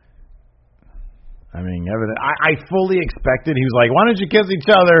you." I mean, I fully expected. He was like, "Why don't you kiss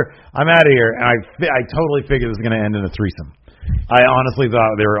each other? I'm out of here." And I totally figured it was going to end in a threesome. I honestly thought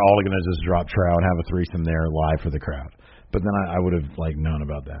they were all going to just drop trout and have a threesome there live for the crowd. But then I would have known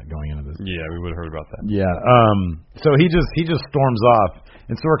about that going into this. Yeah, we would have heard about that. Yeah. So he just storms off,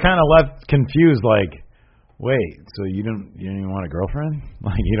 and so we're kind of left confused. Like, wait, so you don't even want a girlfriend?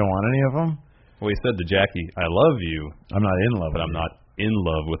 Like, you don't want any of them? Well, he said to Jackie, "I love you. I'm not in love, but I'm not in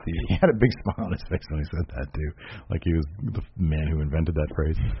love with you." He had a big smile on his face when he said that too, like he was the man who invented that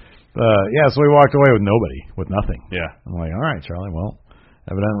phrase. Yeah. So he walked away with nobody, with nothing. Yeah. I'm like, all right, Charlie. Well,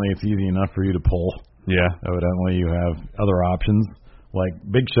 evidently it's easy enough for you to pull. Yeah. Evidently you have other options. Like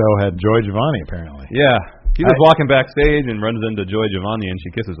Big Show had Joy Giovanni apparently. Yeah. He was walking backstage and runs into Joy Giovanni and she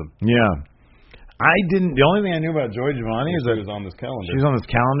kisses him. Yeah. The only thing I knew about Joy Giovanni is that she was on this calendar. She's on this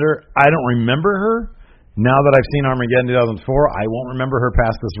calendar. I don't remember her. Now that I've seen Armageddon 2004, I won't remember her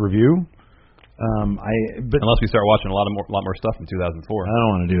past this review. But unless we start watching a lot more stuff from 2004. I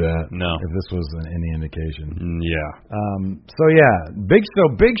don't want to do that. No. If this was any indication. Yeah. So yeah, Big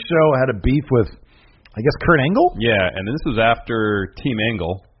Show had a beef with, I guess, Kurt Angle. Yeah, and this was after Team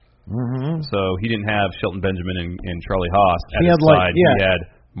Angle. Mm-hmm. So he didn't have Shelton Benjamin and Charlie Haas at his side. He had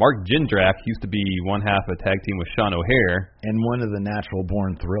Mark Jindrak, used to be one half of a tag team with Sean O'Haire. And one of the Natural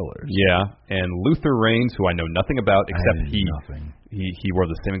Born Thrillers. Yeah, and Luther Reigns, who I know nothing about, except he wore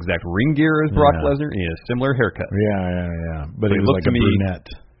the same exact ring gear as Brock Lesnar. He had a similar haircut. Yeah. But he was like a brunette.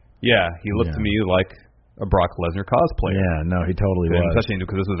 Yeah, he looked to me like a Brock Lesnar cosplayer. Yeah, no, he totally was. Especially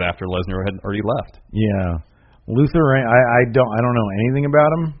because this was after Lesnar had already left. Yeah. Luther Reigns, I don't know anything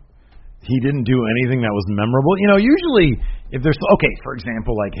about him. He didn't do anything that was memorable. Usually if there's for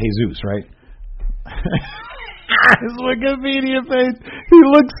example, like Jesus, right? His Wikipedia page. He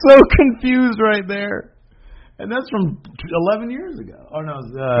looks so confused right there. And that's from 11 years ago. Oh no,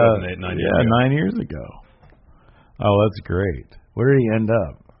 9 years ago. 9 years ago. Oh, that's great. Where did he end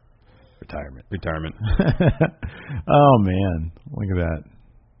up? Retirement. Oh man, look at that.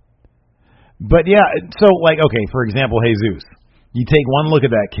 But yeah, so for example, Jesus. You take one look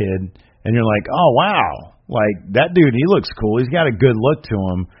at that kid and you're like, "Oh wow, like that dude, he looks cool. He's got a good look to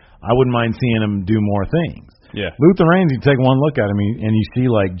him. I wouldn't mind seeing him do more things." Yeah. Luther Reigns, you take one look at him and you see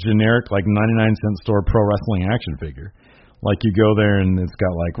like generic 99-cent store pro wrestling action figure. Like you go there and it's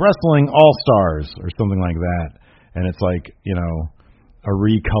got like Wrestling All-Stars or something like that. And it's like, a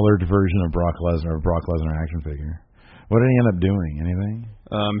recolored version of Brock Lesnar action figure. What did he end up doing? Anything?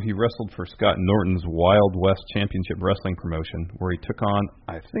 He wrestled for Scott Norton's Wild West Championship Wrestling promotion, where he took on,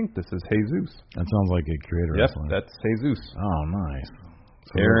 I think this is Jesus. That sounds like a creator wrestler. Yep, that's Jesus. Oh, nice.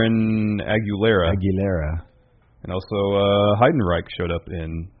 So Aaron Aguilera. And also Heidenreich showed up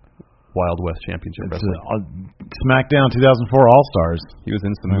in Wild West Championship Wrestling. SmackDown 2004 All-Stars. He was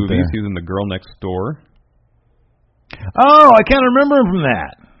in some movies. He was in The Girl Next Door. Oh, I can't remember him from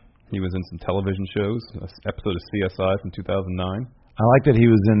that. He was in some television shows, an episode of CSI from 2009. I like that he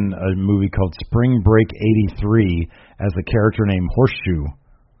was in a movie called Spring Break '83 as a character named Horseshoe.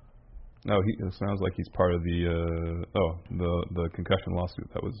 No, it sounds like he's part of the concussion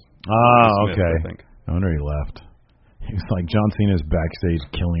lawsuit that was. Oh, Smith, okay. I think. No wonder he left. He was like John Cena's backstage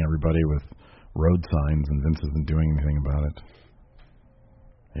killing everybody with road signs, and Vince isn't doing anything about it.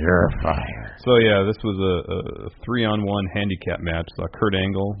 You're fired. So, yeah, this was a 3-on-1 handicap match. Kurt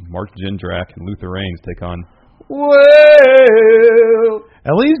Angle, Mark Jindrak, and Luther Reigns take on... Well,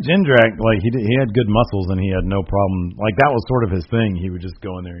 at least Jindrak, like, he had good muscles and he had no problem. Like, that was sort of his thing. He would just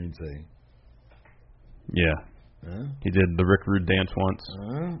go in there and he'd say... Yeah. He did the Rick Rude dance once.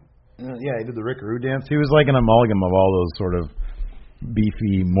 Yeah, he did the Rick Rude dance. He was like an amalgam of all those sort of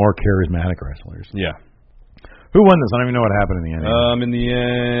beefy, more charismatic wrestlers. Yeah. Who won this? I don't even know what happened in the end. In the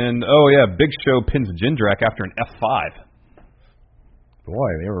end, Big Show pins Jindrak after an F5.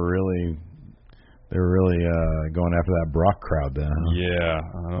 Boy, they were really going after that Brock crowd then. Huh? Yeah.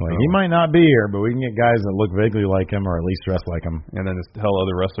 Like, he might not be here, but we can get guys that look vaguely like him or at least dress like him. And then just tell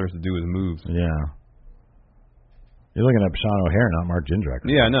other wrestlers to do his moves. Yeah. You're looking at Sean O'Hare, not Mark Jindrak.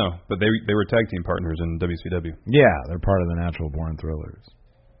 Right? Yeah, I know. But they were tag team partners in WCW. Yeah, they're part of the Natural Born Thrillers.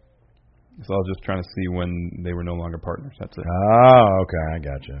 So I was just trying to see when they were no longer partners. That's it. Oh, okay. I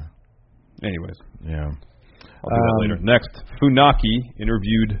gotcha. Anyways. Yeah. I'll do that later. Next, Funaki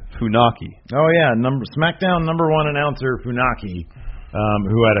interviewed Funaki. Oh, yeah. SmackDown #1 announcer Funaki,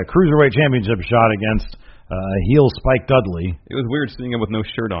 who had a Cruiserweight Championship shot against heel Spike Dudley. It was weird seeing him with no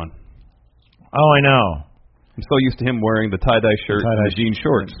shirt on. Oh, I know. I'm so used to him wearing the tie-dye shirt and the jean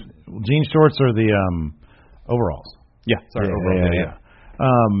shorts. Jean shorts are the overalls. Yeah, sorry, overalls. Yeah.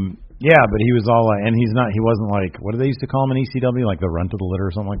 Yeah, but he was all like, and he wasn't like, what do they used to call him in ECW, like the run to the litter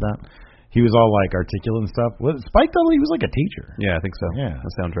or something like that? He was all like articulate and stuff. Spike Dudley, he was like a teacher. Yeah, I think so. Yeah. That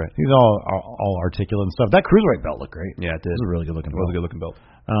sounds right. He was all articulate and stuff. That Cruiserweight belt looked great. Yeah, it did. It was a really good looking belt. It was a good looking belt.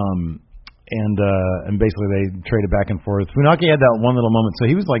 And basically they traded back and forth. Funaki had that one little moment. So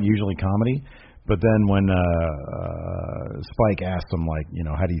he was like usually comedy, but then when Spike asked him like,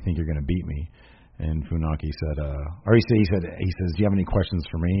 how do you think you're going to beat me? And Funaki said, he says, do you have any questions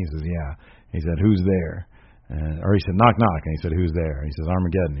for me? He says, yeah. He said, who's there? Or he said, knock, knock. And he said, who's there? He says,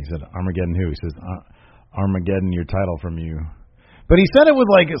 Armageddon. He said, Armageddon who? He says, Armageddon, your title from you. But he said it with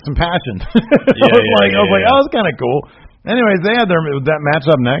like some passion. I was like, oh, that's kind of cool. Anyways, they had that match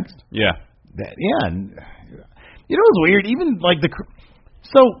up next. Yeah. And you know what's weird? Even like the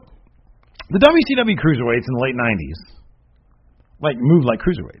WCW cruiserweights in the late 90s. Like moved like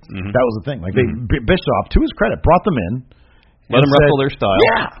cruiserweights. Mm-hmm. That was the thing. Like Bischoff, to his credit, brought them in. Let them wrestle their style.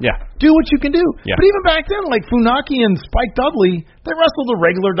 Yeah. Do what you can do. Yeah. But even back then, like Funaki and Spike Dudley, they wrestled a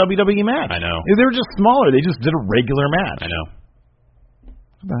regular WWE match. I know. They were just smaller. They just did a regular match. I know.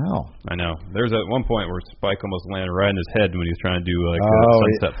 What the hell? I know. There's at one point where Spike almost landed right in his head when he was trying to do like a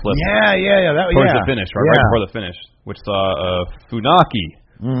sunset flip. Yeah. Towards the finish, right before the finish, which saw Funaki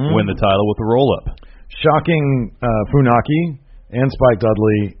win the title with a roll-up. Shocking Funaki and Spike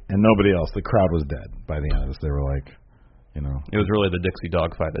Dudley and nobody else. The crowd was dead by the end of this. They were like, It was really the Dixie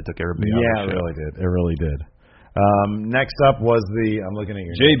dog fight that took everybody out. Yeah, it really did. It really did. Next up was I'm looking at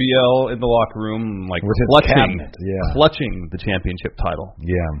your JBL in the locker room, like clutching the championship title.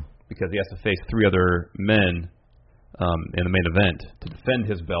 Yeah. Because he has to face 3 other men in the main event to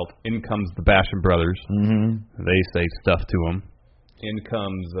defend his belt. In comes the Basham brothers. Mm-hmm. They say stuff to him. In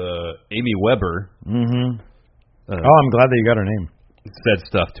comes Amy Weber. Mm-hmm. I'm glad that you got her name. Said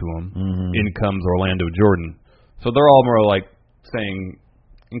stuff to him. Mm-hmm. In comes Orlando Jordan. So they're all more like saying,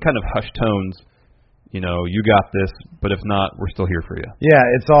 in kind of hushed tones, you got this, but if not, we're still here for you. Yeah,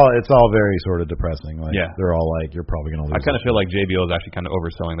 it's all very sort of depressing. Like, yeah. They're all like, you're probably going to lose. I kind of feel like JBL is actually kind of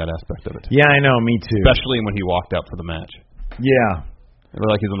overselling that aspect of it. Yeah, I know, me too. Especially when he walked out for the match. Yeah. It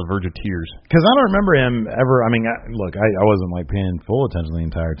looked like he was on the verge of tears. Because I don't remember him ever. I mean, look, I wasn't like paying full attention the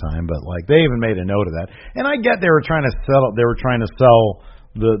entire time, but like they even made a note of that. And I get they were trying to sell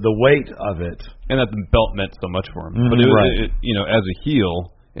the weight of it, and that the belt meant so much for him. But it, as a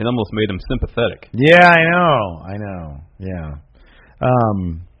heel, it almost made him sympathetic. Yeah, I know. Yeah.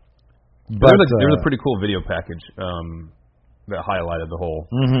 But there was a pretty cool video package that highlighted the whole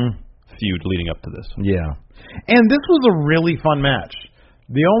feud leading up to this. Yeah, and this was a really fun match.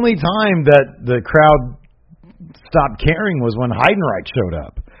 The only time that the crowd stopped caring was when Heidenreich showed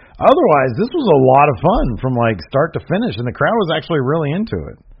up. Otherwise, this was a lot of fun from like start to finish, and the crowd was actually really into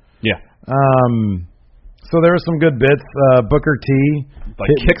it. Yeah. So there were some good bits. Booker T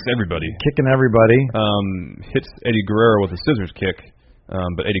kicks everybody. Kicking everybody. Hits Eddie Guerrero with a scissors kick,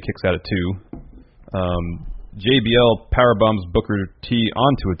 but Eddie kicks out at 2. JBL powerbombs Booker T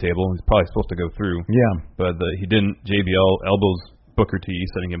onto a table. He's probably supposed to go through. Yeah. But he didn't. JBL elbows Booker T,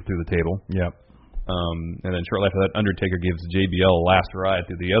 sending him through the table. Yep. And then shortly after that, Undertaker gives JBL a last ride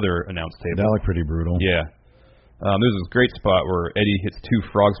through the other announce table. That looked pretty brutal. Yeah. There's this great spot where Eddie hits 2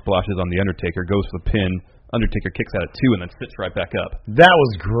 frog splashes on the Undertaker, goes for the pin. Undertaker kicks out at 2 and then sits right back up. That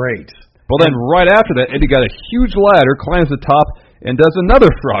was great. Well, then right after that, Eddie got a huge ladder, climbs the top, and does another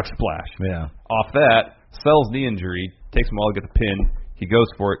frog splash. Yeah. Off that, sells the injury, takes him a while to get the pin. He goes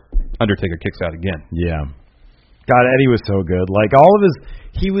for it. Undertaker kicks out again. Yeah. God, Eddie was so good. Like all of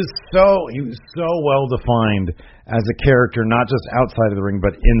he was so well defined as a character, not just outside of the ring,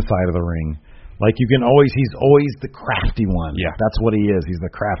 but inside of the ring. Like he's always the crafty one. Yeah. That's what he is. He's the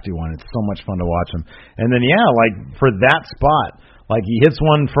crafty one. It's so much fun to watch him. And then, like for that spot, like he hits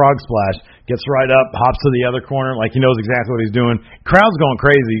one frog splash, gets right up, hops to the other corner, like he knows exactly what he's doing. Crowd's going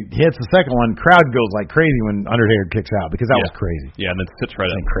crazy. Hits the second one. Crowd goes like crazy when Undertaker kicks out because that was crazy. Yeah, and then sits right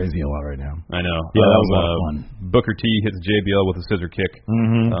up. Crazy a lot right now. I know. Yeah, that was a lot of fun. Booker T hits JBL with a scissor kick.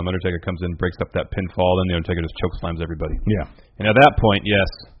 Mm-hmm. Undertaker comes in, breaks up that pinfall, then the Undertaker just choke slams everybody. Yeah. And at that point, yes,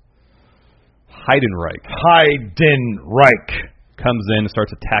 Heidenreich comes in and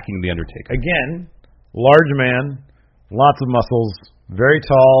starts attacking the Undertaker. Again, large man, lots of muscles, very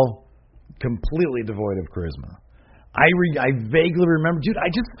tall, completely devoid of charisma. I vaguely remember, dude.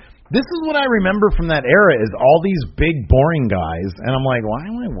 This is what I remember from that era is all these big boring guys, and I'm like, why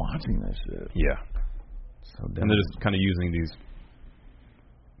am I watching this shit? Yeah. So and they're just kind of using these,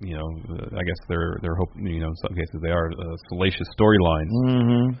 I guess they're hoping, in some cases they are salacious storylines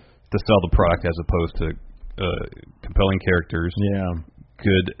to sell the product as opposed to compelling characters. Yeah.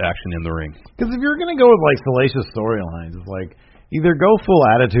 Good action in the ring. Because if you're going to go with like salacious storylines, it's like either go full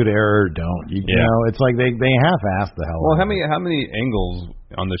Attitude Era or don't. You know, it's like they half-ass the hell. Well, how many angles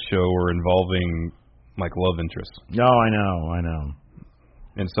on the show were involving like love interests? No, I know.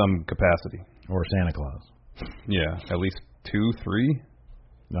 In some capacity. Or Santa Claus. Yeah, at least 2, 3.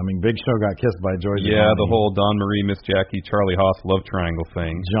 I mean, Big Show got kissed by Joy. Yeah, the whole Dawn Marie, Miss Jackie, Charlie Haas love triangle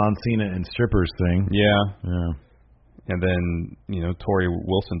thing. John Cena and strippers thing. Yeah. And then, Tori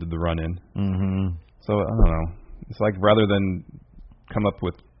Wilson did the run-in. Mm-hmm. So, I don't know. It's like rather than come up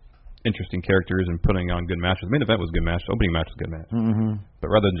with interesting characters and putting on good matches. The main event was a good match. The opening match was a good match. Mm-hmm. But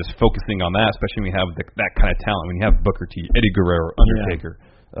rather than just focusing on that, especially when you have that kind of talent, when you have Booker T, Eddie Guerrero, Undertaker,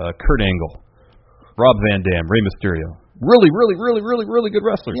 Kurt Angle, Rob Van Dam, Rey Mysterio. Really, really, really, really, really good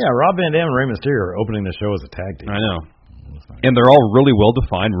wrestlers. Yeah, Rob Van Dam and Rey Mysterio are opening the show as a tag team. I know. And they're all really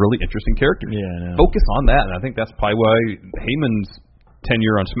well-defined, really interesting characters. Yeah, I know. Focus on that, and I think that's probably why Heyman's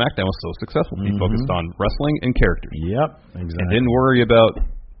tenure on SmackDown was so successful. He focused on wrestling and characters. Yep, exactly. And didn't worry about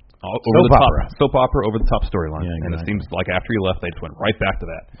soap opera, over-the-top storyline. Yeah, exactly. And it seems like after he left, they just went right back to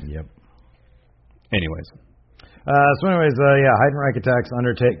that. Yep. Anyways. Heidenreich attacks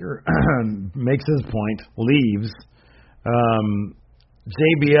Undertaker, makes his point, leaves.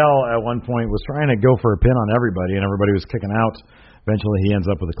 JBL at one point was trying to go for a pin on everybody, and everybody was kicking out. Eventually, he ends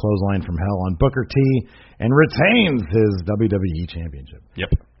up with a clothesline from hell on Booker T and retains his WWE Championship.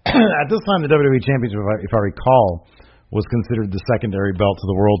 Yep. At this time, the WWE Championship, if I recall, was considered the secondary belt to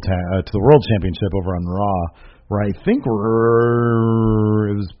the World Championship over on Raw, where I think it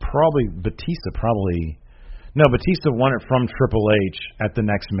was probably Batista. Batista won it from Triple H at the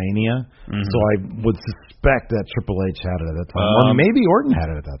next Mania, so I would suspect that Triple H had it at that time. Or maybe Orton had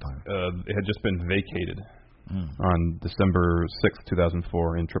it at that time. It had just been vacated on December 6th,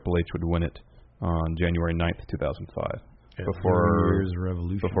 2004, and Triple H would win it on January 9th, 2005, before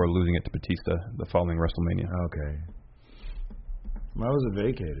losing it to Batista the following WrestleMania. Okay. Why was it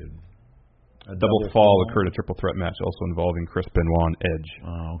vacated? A double fall occurred, a triple threat match also involving Chris Benoit and Edge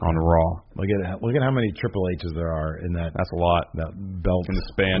on Raw. Look at how many Triple H's there are in that. That's a lot. That belt in the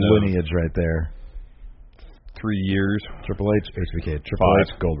span lineage right there. 3 years. Triple H, HBK, Triple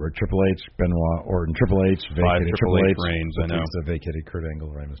H, Goldberg, Triple H, Benoit, Orton, Triple H, vacated, Triple H reigns. I know. Vacated, Kurt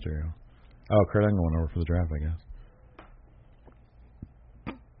Angle, Rey Mysterio. Oh, Kurt Angle went over for the draft, I guess.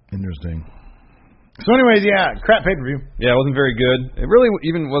 Interesting. So, anyways, crap pay-per-view. Yeah, it wasn't very good. It really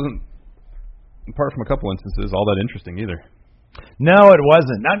even wasn't. Apart from a couple instances, all that interesting either. No, it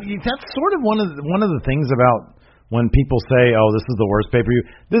wasn't. That's sort of one of the things about when people say, "Oh, this is the worst pay-per-view."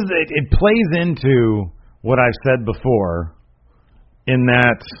 It plays into what I've said before, in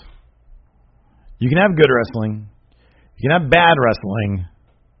that you can have good wrestling, you can have bad wrestling,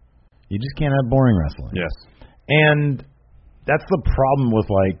 you just can't have boring wrestling. Yes, and that's the problem with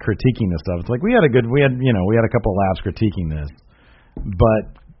like critiquing this stuff. It's like we had a couple of laps critiquing this,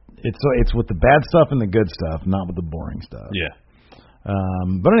 but. It's with the bad stuff and the good stuff, not with the boring stuff. Yeah.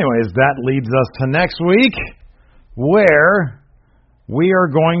 But anyways, that leads us to next week, where we are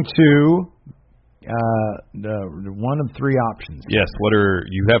going to one of three options. Yes.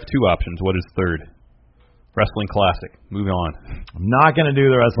 You have two options? What is third? Wrestling Classic. Move on. I'm not going to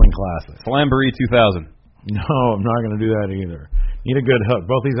do the Wrestling Classic. Slamboree 2000. No, I'm not going to do that either. Need a good hook.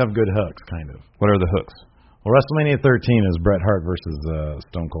 Both these have good hooks, kind of. What are the hooks? Well, WrestleMania 13 is Bret Hart versus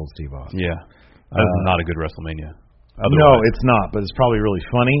Stone Cold Steve Austin. Yeah. That is not a good WrestleMania. otherwise. No, it's not, but it's probably really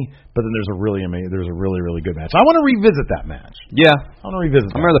funny. But then there's a really really good match. I want to revisit that match. Yeah, I want to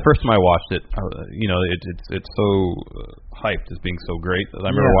revisit. I remember the first time I watched it. It's so hyped as being so great. I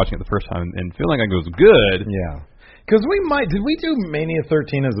remember watching it the first time and feeling like it was good. Yeah. Because did we do Mania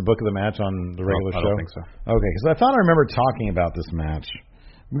 13 as the book of the match on the regular show? I don't think so. Okay, because I thought I remember talking about this match.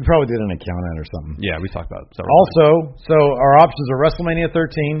 We probably did an account on it or something. Yeah, we talked about it. Also, so our options are WrestleMania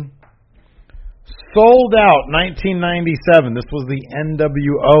 13, sold out 1997. This was the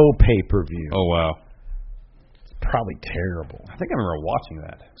NWO pay-per-view. Oh, wow. It's probably terrible. I think I remember watching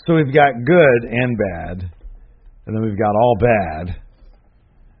that. So we've got good and bad, and then we've got all bad.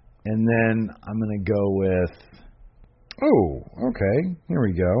 And then I'm going to go with... Oh, okay. Here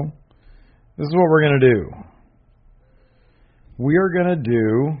we go. This is what we're going to do. We are going to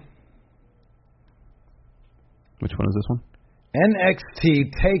do... Which one is this one?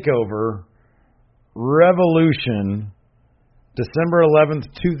 NXT TakeOver Revolution, December 11th,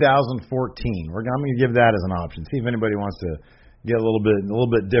 2014. I'm going to give that as an option. See if anybody wants to get a little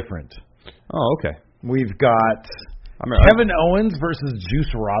bit different. Oh, okay. We've got Kevin Owens versus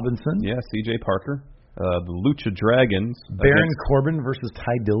Juice Robinson. Yeah, C.J. Parker. The Lucha Dragons. Baron Corbin versus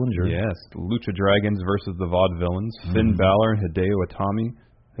Ty Dillinger. Yes, the Lucha Dragons versus the Vaudevillains. Finn Balor and Hideo Itami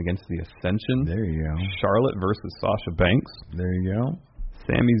against the Ascension. There you go. Charlotte versus Sasha Banks. There you go.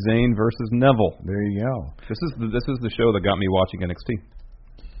 Sami Zayn versus Neville. There you go. This is the show that got me watching NXT.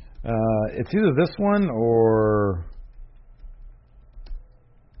 It's either this one or...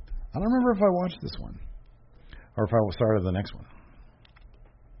 I don't remember if I watched this one or if I started the next one.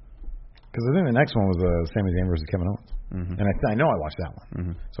 Because I think the next one was Sami Zayn versus Kevin Owens. Mm-hmm. And I know I watched that one.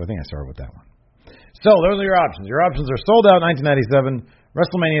 Mm-hmm. So I think I started with that one. So those are your options. Your options are sold out 1997,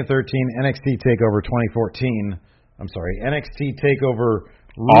 WrestleMania 13, NXT TakeOver 2014. I'm sorry, NXT TakeOver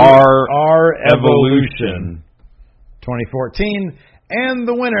R Evolution 2014. And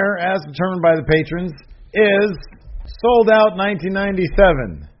the winner, as determined by the patrons, is sold out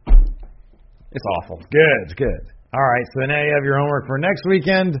 1997. It's awful. Good, good. All right, so now you have your homework for next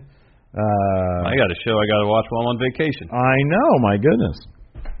weekend. I got a show I got to watch while I'm on vacation. I know, my goodness.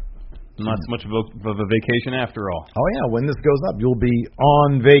 Not so much of a vacation after all. Oh, yeah, when this goes up, you'll be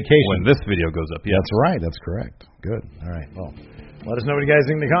on vacation. When this video goes up, yes. That's right, that's correct. Good. All right, well, let us know what you guys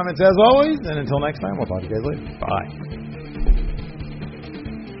think in the comments as always, and until next time, we'll talk to you guys later. Bye.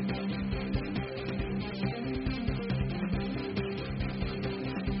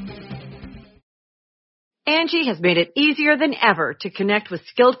 Angie has made it easier than ever to connect with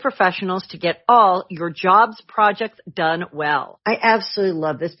skilled professionals to get all your jobs projects done well. I absolutely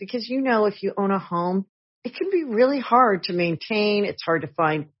love this because, if you own a home, it can be really hard to maintain. It's hard to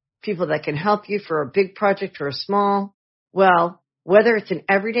find people that can help you for a big project or a small. Well, whether it's in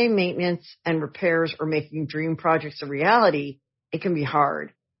everyday maintenance and repairs or making dream projects a reality, it can be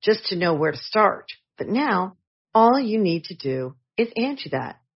hard just to know where to start. But now, all you need to do is Angie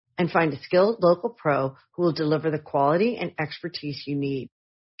that and find a skilled local pro who will deliver the quality and expertise you need.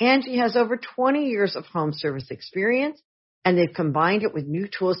 Angie has over 20 years of home service experience, and they've combined it with new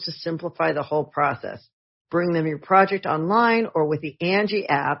tools to simplify the whole process. Bring them your project online or with the Angie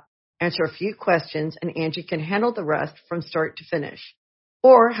app, answer a few questions, and Angie can handle the rest from start to finish.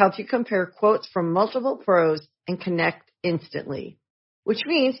 Or help you compare quotes from multiple pros and connect instantly, which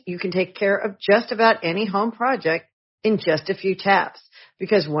means you can take care of just about any home project in just a few taps.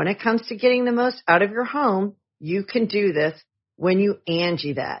 Because when it comes to getting the most out of your home, you can do this when you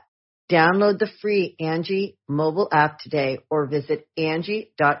Angie that. Download the free Angie mobile app today or visit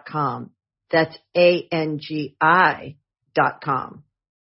Angie.com. That's ANGI.com.